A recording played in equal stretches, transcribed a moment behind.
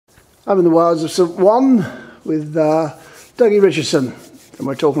I'm in the wilds of St. Ouen with Dougie Richardson, and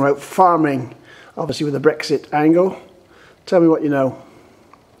we're talking about farming, obviously with a Brexit angle. Tell me what you know.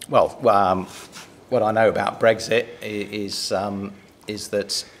 Well, what I know about Brexit is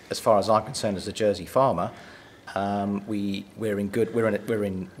that, as far as I'm concerned, as a Jersey farmer, we're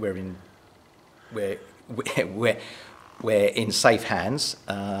in safe hands.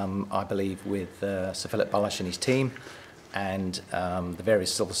 I believe with Sir Philip Bullish and his team, and the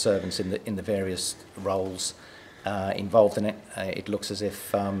various civil servants in the various roles involved in it. It looks as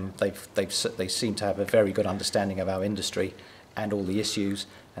if they seem to have a very good understanding of our industry and all the issues,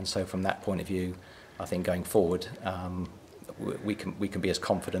 and so from that point of view, I think going forward we can be as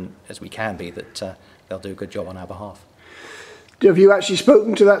confident as we can be that they'll do a good job on our behalf. Have you actually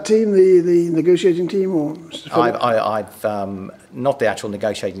spoken to that team, the negotiating team, or Mr. Philip? I've not the actual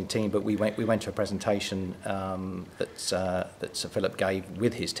negotiating team, but we went to a presentation that Sir Philip gave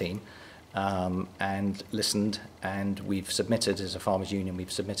with his team, and listened, and we've submitted, as a farmers' union,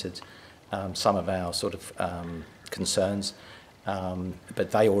 we've submitted some of our sort of concerns, but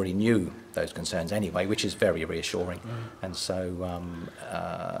they already knew those concerns anyway, which is very reassuring, and so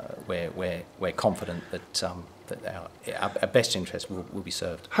we're confident that our best interest will be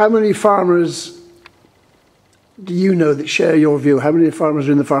served. How many farmers do you know that share your view? How many farmers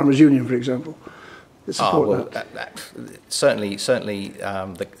are in the farmers' union, for example, that support that? Certainly,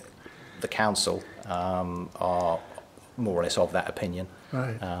 the council are more or less of that opinion,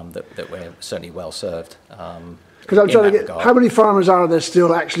 right. That we're certainly well served. Because I'm trying to get, how many farmers are there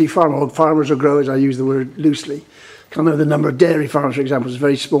still actually farmers or growers? I use the word loosely. Can't know the number of dairy farms, for example. It's a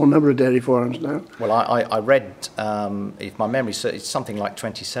very small number of dairy farms now. Well, I read, if my memory serves, it's something like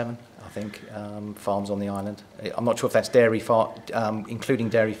 27, I think, farms on the island. I'm not sure if that's including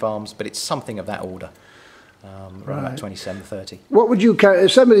dairy farms, but it's something of that order. Right. About 27, 30. What would you count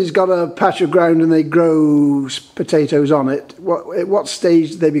if somebody's got a patch of ground and they grow potatoes on it? At what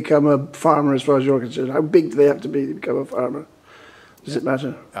stage do they become a farmer, as far as you're concerned? How big do they have to be to become a farmer? Does it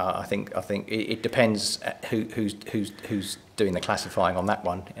matter? I think it depends who's doing the classifying on that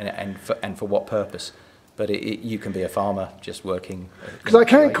one, and for what purpose. But you can be a farmer just working. Because I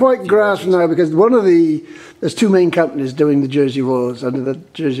can't quite grasp now, because there's two main companies doing the Jersey Royals under the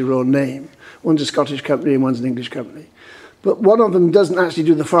Jersey Royal name. One's a Scottish company and one's an English company. But one of them doesn't actually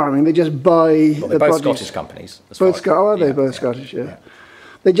do the farming. They just buy the produce. They're both Scottish companies. Both Scottish, yeah.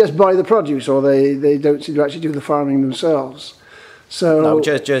 They just buy the produce, or they don't seem to actually do the farming themselves. So no,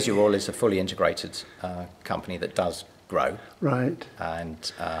 Jersey Royal is a fully integrated company that does grow. Right. And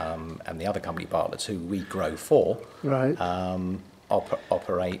the other company, Bartlett's, who we grow for, right.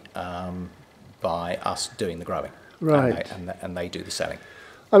 Operate by us doing the growing. Right. And they do the selling.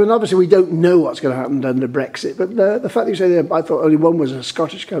 I mean, obviously we don't know what's going to happen under Brexit, but the fact that you say that, I thought only one was a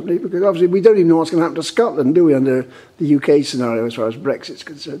Scottish company, because obviously we don't even know what's going to happen to Scotland, do we, under the UK scenario as far as Brexit's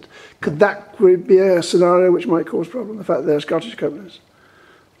concerned. Could that be a scenario which might cause problem, the fact that they're Scottish companies?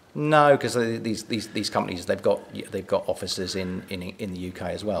 No, because these companies, they've got offices in the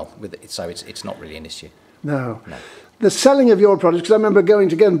UK as well, so it's not really an issue. No. The selling of your products, because I remember going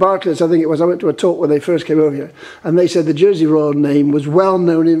to Bartlett's, I think it was, I went to a talk when they first came over here, and they said the Jersey Royal name was well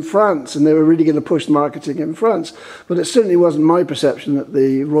known in France, and they were really going to push marketing in France. But it certainly wasn't my perception that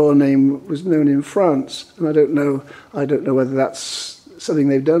the Royal name was known in France, and I don't know whether that's something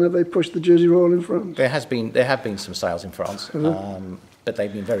they've done. Have they pushed the Jersey Royal in France? There have been some sales in France, but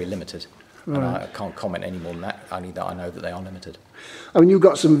they've been very limited. Right. And I can't comment any more than that, only that I know that they are limited. I mean, you've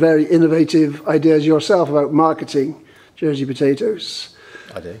got some very innovative ideas yourself about marketing Jersey potatoes.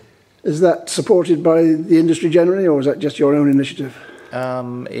 I do. Is that supported by the industry generally, or is that just your own initiative?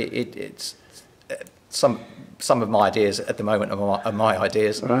 It's some of my ideas at the moment are my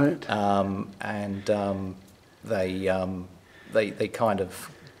ideas. Right. They kind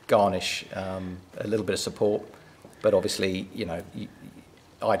of garnish a little bit of support, but obviously,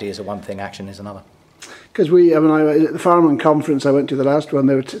 ideas are one thing, action is another. Because at the farming conference I went to, the last one,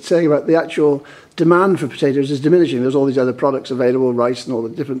 they were saying about the actual demand for potatoes is diminishing. There's all these other products available, rice and all the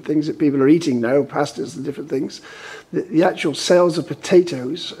different things that people are eating now, pastas and different things. The actual sales of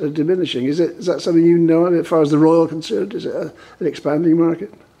potatoes are diminishing. Is that something you know as far as the Royal concerned? Is it an expanding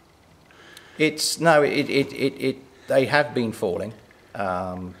market? They have been falling.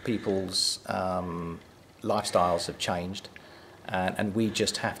 People's lifestyles have changed, and we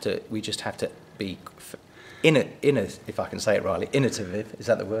just have to be if I can say it rightly, innovative, is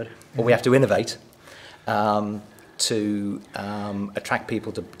that the word? Or we have to innovate to attract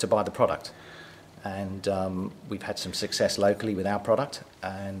people to buy the product. And we've had some success locally with our product,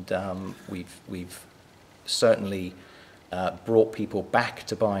 and we've certainly brought people back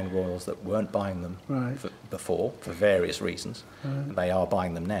to buying Royals that weren't buying them before for various reasons. They are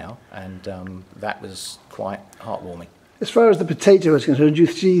buying them now, and that was quite heartwarming. As far as the potato is concerned, do you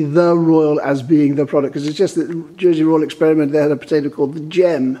see the Royal as being the product? Because it's just that Jersey Royal Experiment, they had a potato called the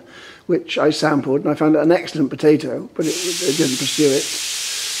Gem, which I sampled, and I found it an excellent potato, but it didn't pursue it.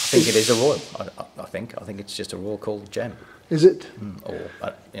 I think it is a Royal. I think it's just a Royal called Gem. Is it? Or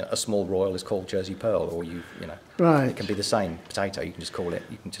a small Royal is called Jersey Pearl, or right. It can be the same potato. You can just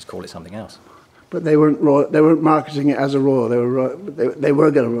call it something else. But they weren't marketing it as a Royal. They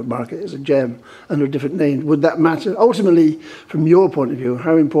were going to market it as a Gem under a different name. Would that matter? Ultimately, from your point of view,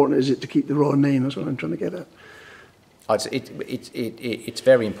 how important is it to keep the Royal name? That's what I'm trying to get at. It's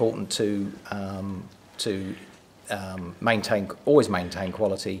very important to always maintain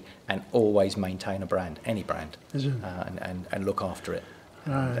quality and always maintain a brand, any brand, and look after it.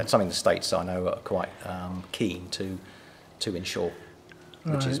 Right. That's something the States, I know, are quite keen to ensure,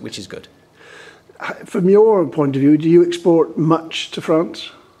 which is good. From your point of view, do you export much to France?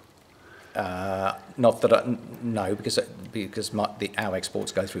 Not that no, because our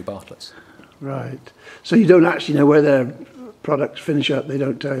exports go through Bartlett's. Right. So you don't actually know where their products finish up. They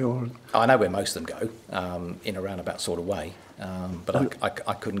don't tell you. Or... I know where most of them go, in a roundabout sort of way, but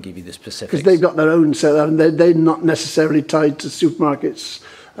I couldn't give you the specifics. Because they've got their own set, and they're not necessarily tied to supermarkets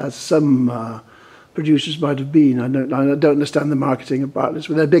as some producers might have been. I don't understand the marketing of Bartlett's,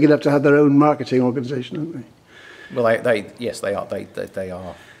 but they're big enough to have their own marketing organisation, aren't they? Well, yes, they are. They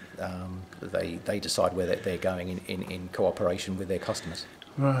are. They decide where they're going in cooperation with their customers.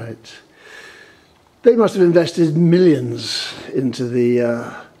 Right. They must have invested millions into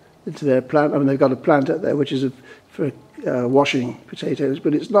their plant. I mean, they've got a plant out there which is for washing potatoes,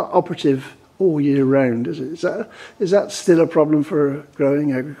 but it's not operative all year round, is it? Is that still a problem for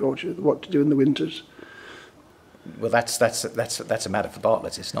growing agriculture? What to do in the winters? Well, that's a matter for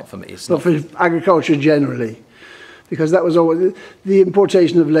Bartlett's. It's not for me. It's not for agriculture generally, because that was always the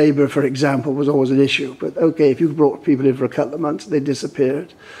importation of labour, for example, was always an issue. But okay, if you brought people in for a couple of months, they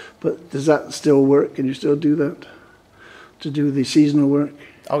disappeared. But does that still work? Can you still do that? To do the seasonal work?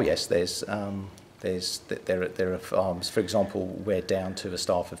 Oh yes, there are farms. For example, we're down to a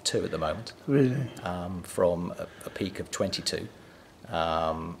staff of 2 at the moment. Really? From a peak of 22,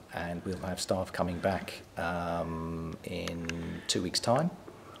 and we'll have staff coming back in 2 weeks' time.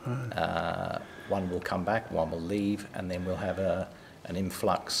 Right. One will come back, one will leave, and then we'll have an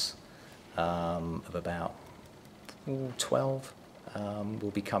influx of about 12.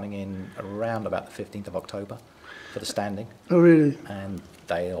 Will be coming in around about the 15th of October for the standing. Oh, really? And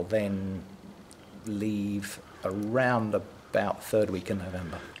they'll then leave around about third week in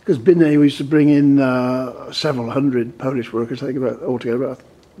November. Because Binet, we used to bring in several hundred Polish workers, I think altogether about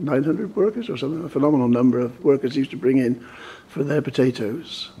 900 workers or something, a phenomenal number of workers used to bring in for their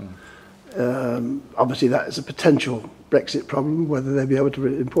potatoes. Obviously that is a potential Brexit problem, whether they'll be able to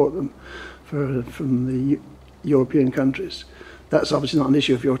import them from the European countries. That's obviously not an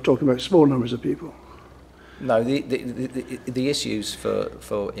issue if you're talking about small numbers of people. No, the issues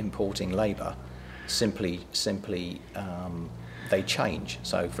for importing labour simply they change.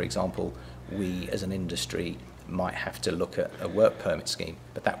 So, for example, we as an industry might have to look at a work permit scheme,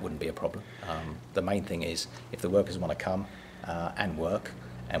 but that wouldn't be a problem. The main thing is if the workers want to come and work,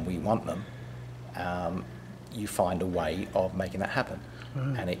 and we want them, you find a way of making that happen.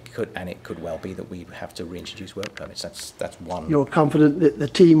 Right. And it could well be that we have to reintroduce work permits. That's one. You're confident that the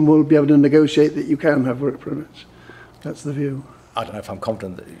team will be able to negotiate that you can have work permits. That's the view. I don't know if I'm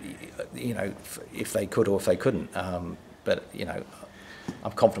confident that, if they could or if they couldn't. But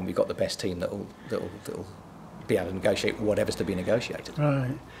I'm confident we've got the best team that'll be able to negotiate whatever's to be negotiated.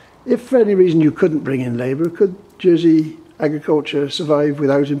 Right. If for any reason you couldn't bring in labour, could Jersey agriculture survive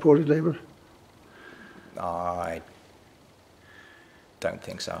without imported labour? I don't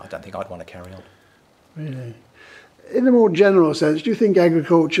think so. I don't think I'd want to carry on. Really? In a more general sense, do you think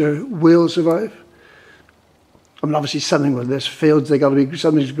agriculture will survive? I mean, obviously something with this fields, they got to be,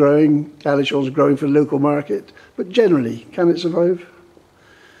 something's growing, Alishon's growing for the local market, but generally, can it survive?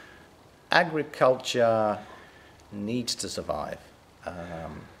 Agriculture needs to survive.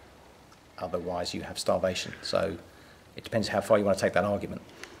 Otherwise you have starvation. So it depends how far you want to take that argument.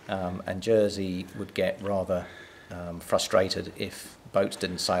 And Jersey would get rather frustrated if boats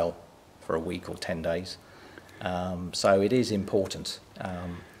didn't sail for a week or 10 days. So it is important.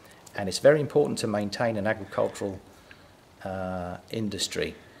 And it's very important to maintain an agricultural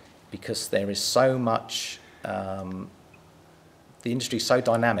industry because there is so much, the industry is so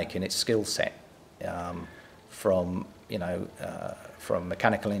dynamic in its skill set, from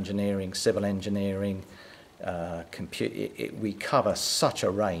mechanical engineering, civil engineering, we cover such a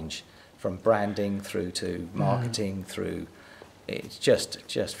range, from branding through to marketing through. It's just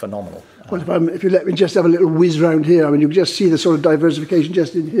phenomenal. Well, if you let me just have a little whiz round here, I mean, you can just see the sort of diversification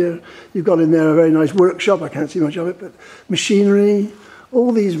just in here. You've got in there a very nice workshop. I can't see much of it, but machinery,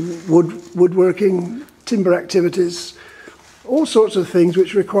 all these woodworking, timber activities, all sorts of things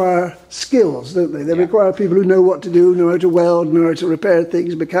which require skills, don't they? They require people who know what to do, know how to weld, know how to repair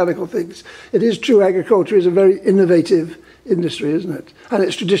things, mechanical things. It is true, agriculture is a very innovative industry, isn't it? And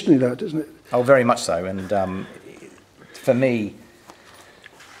it's traditionally that, isn't it? Oh, very much so. And for me,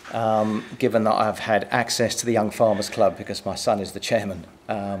 given that I've had access to the Young Farmers Club because my son is the chairman,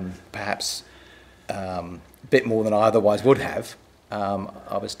 perhaps a bit more than I otherwise would have,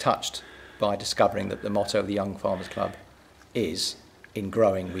 I was touched by discovering that the motto of the Young Farmers Club is, "In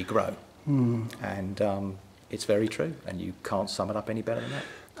growing, we grow." And it's very true, and you can't sum it up any better than that.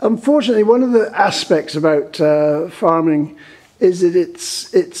 Unfortunately, one of the aspects about farming is that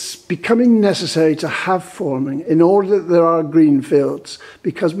it's becoming necessary to have farming in order that there are green fields,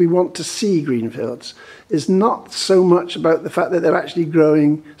 because we want to see green fields. It's not so much about the fact that they're actually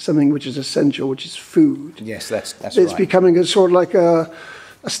growing something which is essential, which is food. Yes, that's right. It's becoming a sort of like a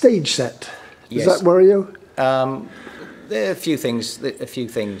stage set. Does that worry you? There are a few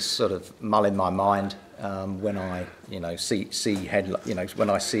things sort of mull in my mind when I, when I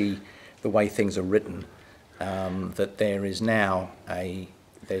see the way things are written, that there's now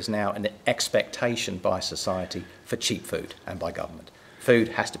an expectation by society for cheap food and by government. Food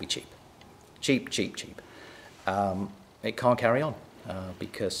has to be cheap, cheap, cheap, cheap. It can't carry on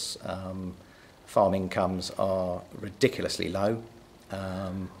because farm incomes are ridiculously low,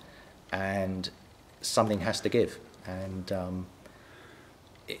 and something has to give. And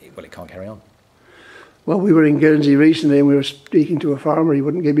it can't carry on. Well, we were in Guernsey recently and we were speaking to a farmer. He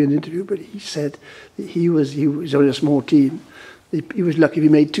wouldn't give me an interview, but he said that he was only a small team. He was lucky if he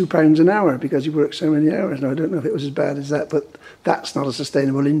made £2 an hour because he worked so many hours. Now, I don't know if it was as bad as that, but that's not a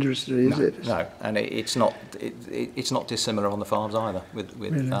sustainable industry, is it? No, and it's not dissimilar on the farms either.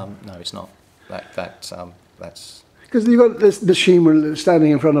 Really? No, it's not. That's because you've got this machine we're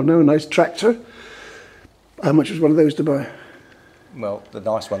standing in front of now, a nice tractor. How much was one of those to buy? Well, the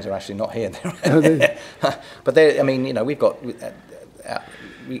nice ones are actually not here. But we've got.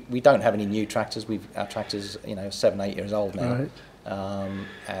 We don't have any new tractors. Our tractors, 7, 8 years old now, right.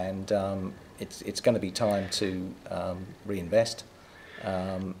 It's going to be time to reinvest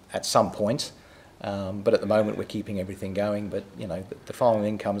at some point. But at the moment, we're keeping everything going. But the farming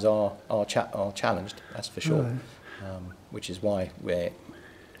incomes are challenged. That's for sure. Right. Which is why we're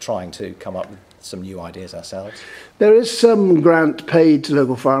trying to come up with some new ideas ourselves. There is some grant paid to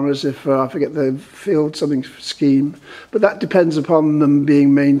local farmers if, I forget the field something scheme, but that depends upon them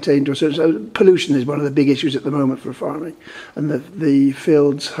being maintained to a certain. Pollution is one of the big issues at the moment for farming, and the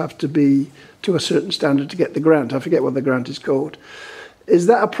fields have to be to a certain standard to get the grant. I forget what the grant is called. Is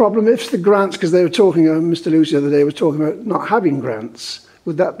that a problem if the grants, because they were talking, Mr. Lucy the other day was talking about not having grants,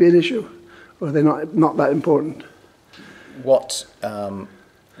 would that be an issue? Or are they not that important?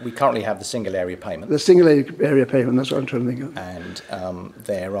 We currently have the single area payment. The single area payment, that's what I'm trying to think of. And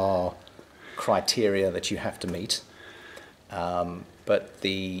there are criteria that you have to meet. But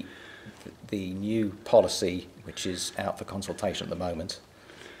the new policy, which is out for consultation at the moment,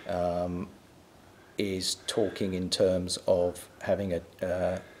 is talking in terms of having a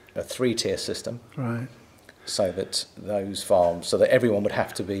 3-tier system. Right. So that those farms, so that everyone would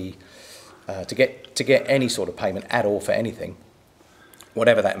have to be, to get any sort of payment at all for anything,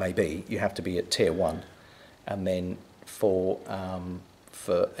 whatever that may be, you have to be at tier 1, and then for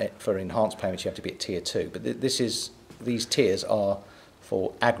enhanced payments you have to be at tier 2. But these tiers are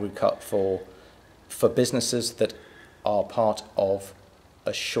for for businesses that are part of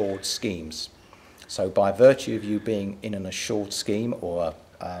assured schemes. So by virtue of you being in an assured scheme or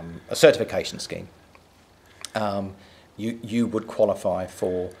a certification scheme, you would qualify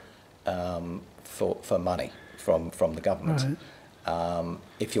for money from the government. Right.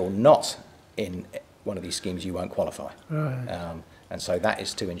 If you're not in one of these schemes, you won't qualify. Right. And so that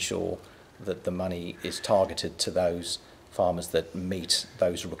is to ensure that the money is targeted to those farmers that meet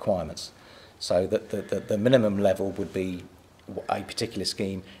those requirements. So that the minimum level would be a particular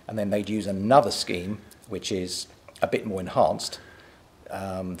scheme, and then they'd use another scheme which is a bit more enhanced,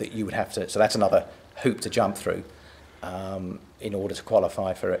 that you would have to, so that's another hoop to jump through in order to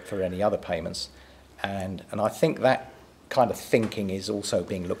qualify for any other payments. And I think that kind of thinking is also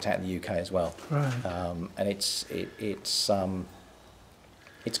being looked at in the UK as well. Right. And it's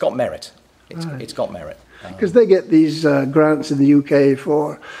got merit. It's got merit. Because they get these grants in the UK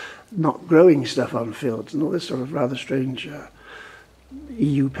for not growing stuff on fields and all this sort of rather strange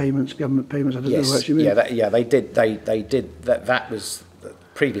EU payments, government payments. I don't know what actually mean. They did. They did that. That was the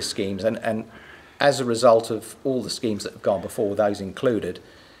previous schemes, and as a result of all the schemes that have gone before, those included,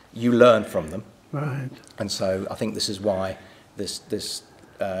 you learn from them. Right. And so I think this is why the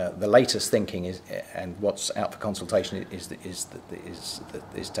latest thinking is, and what's out for consultation is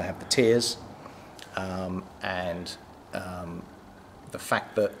to have the tiers, and the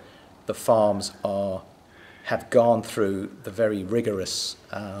fact that the farms have gone through the very rigorous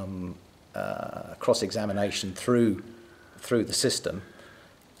cross-examination through the system,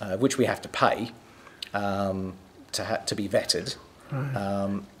 which we have to pay to be vetted.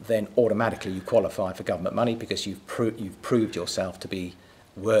 Right. Then automatically you qualify for government money because you've proved yourself to be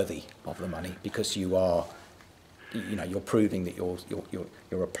worthy of the money, because you are, you're proving that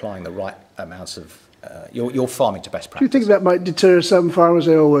you're applying the right amounts of you're farming to best practice. Do you think that might deter some farmers?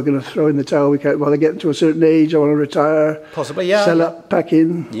 Say, "Oh, we're going to throw in the towel. We can't. Well, they get to a certain age. I want to retire. Possibly, yeah. Sell up, pack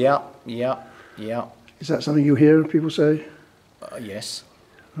in." Yeah. Is that something you hear people say? Yes.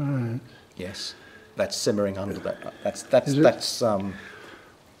 Right. Yes. That's simmering under that. That's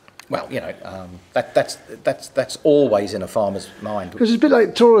well, that's always in a farmer's mind. Because it's a bit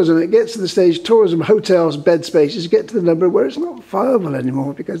like tourism. It gets to the stage, tourism, hotels, bed spaces, get to the number where it's not viable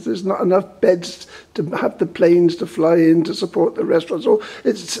anymore because there's not enough beds to have the planes to fly in to support the restaurants. So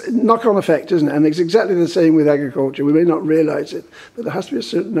it's a knock-on effect, isn't it? And it's exactly the same with agriculture. We may not realise it, but there has to be a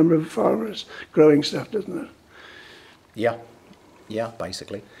certain number of farmers growing stuff, doesn't there? Yeah,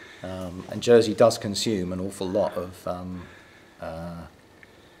 basically. And Jersey does consume an awful lot of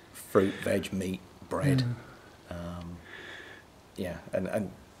fruit, veg, meat, bread.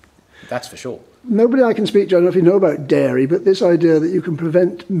 And that's for sure. Nobody I can speak to, I don't know if you know about dairy, but this idea that you can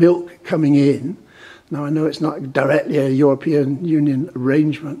prevent milk coming in. Now, I know it's not directly a European Union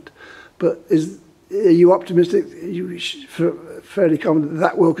arrangement, but are you optimistic, fairly confident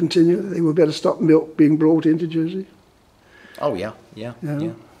that will continue, that they will be able to stop milk being brought into Jersey? Oh, yeah.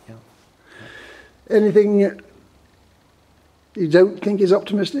 Anything you don't think is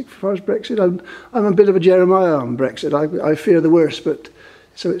optimistic as far as Brexit? I'm a bit of a Jeremiah on Brexit. I fear the worst, but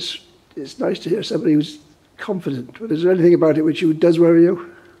so it's nice to hear somebody who's confident. But is there anything about it which does worry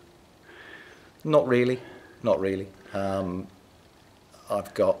you? Not really. I've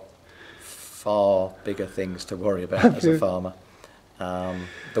got far bigger things to worry about as a farmer.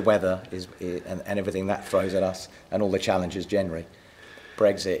 The weather and everything that throws at us, and all the challenges generally.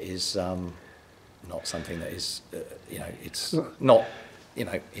 Brexit is not something that is, it's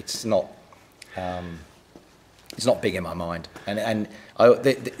not big in my mind, and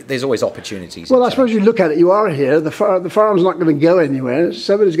there's always opportunities. Well, I suppose you look at it. You are here. The farm's not going to go anywhere.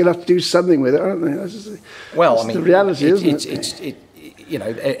 Somebody's going to have to do something with it, aren't they? That's the reality, isn't it?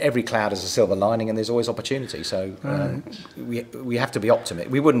 Every cloud has a silver lining, and there's always opportunity. So we have to be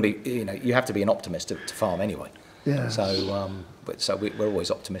optimistic. We wouldn't be, you have to be an optimist to farm anyway. Yeah. So we're always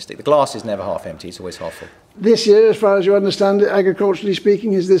optimistic. The glass is never half empty; it's always half full. This year, as far as you understand it, agriculturally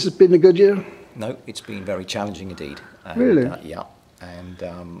speaking, has this been a good year? No, it's been very challenging indeed. Really? Yeah,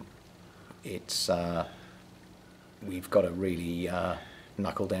 and it's we've got to really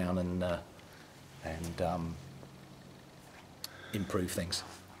knuckle down and improve things.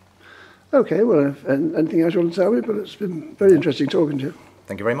 Okay, well, anything else you want to tell me? But it's been very interesting talking to you.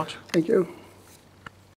 Thank you very much. Thank you.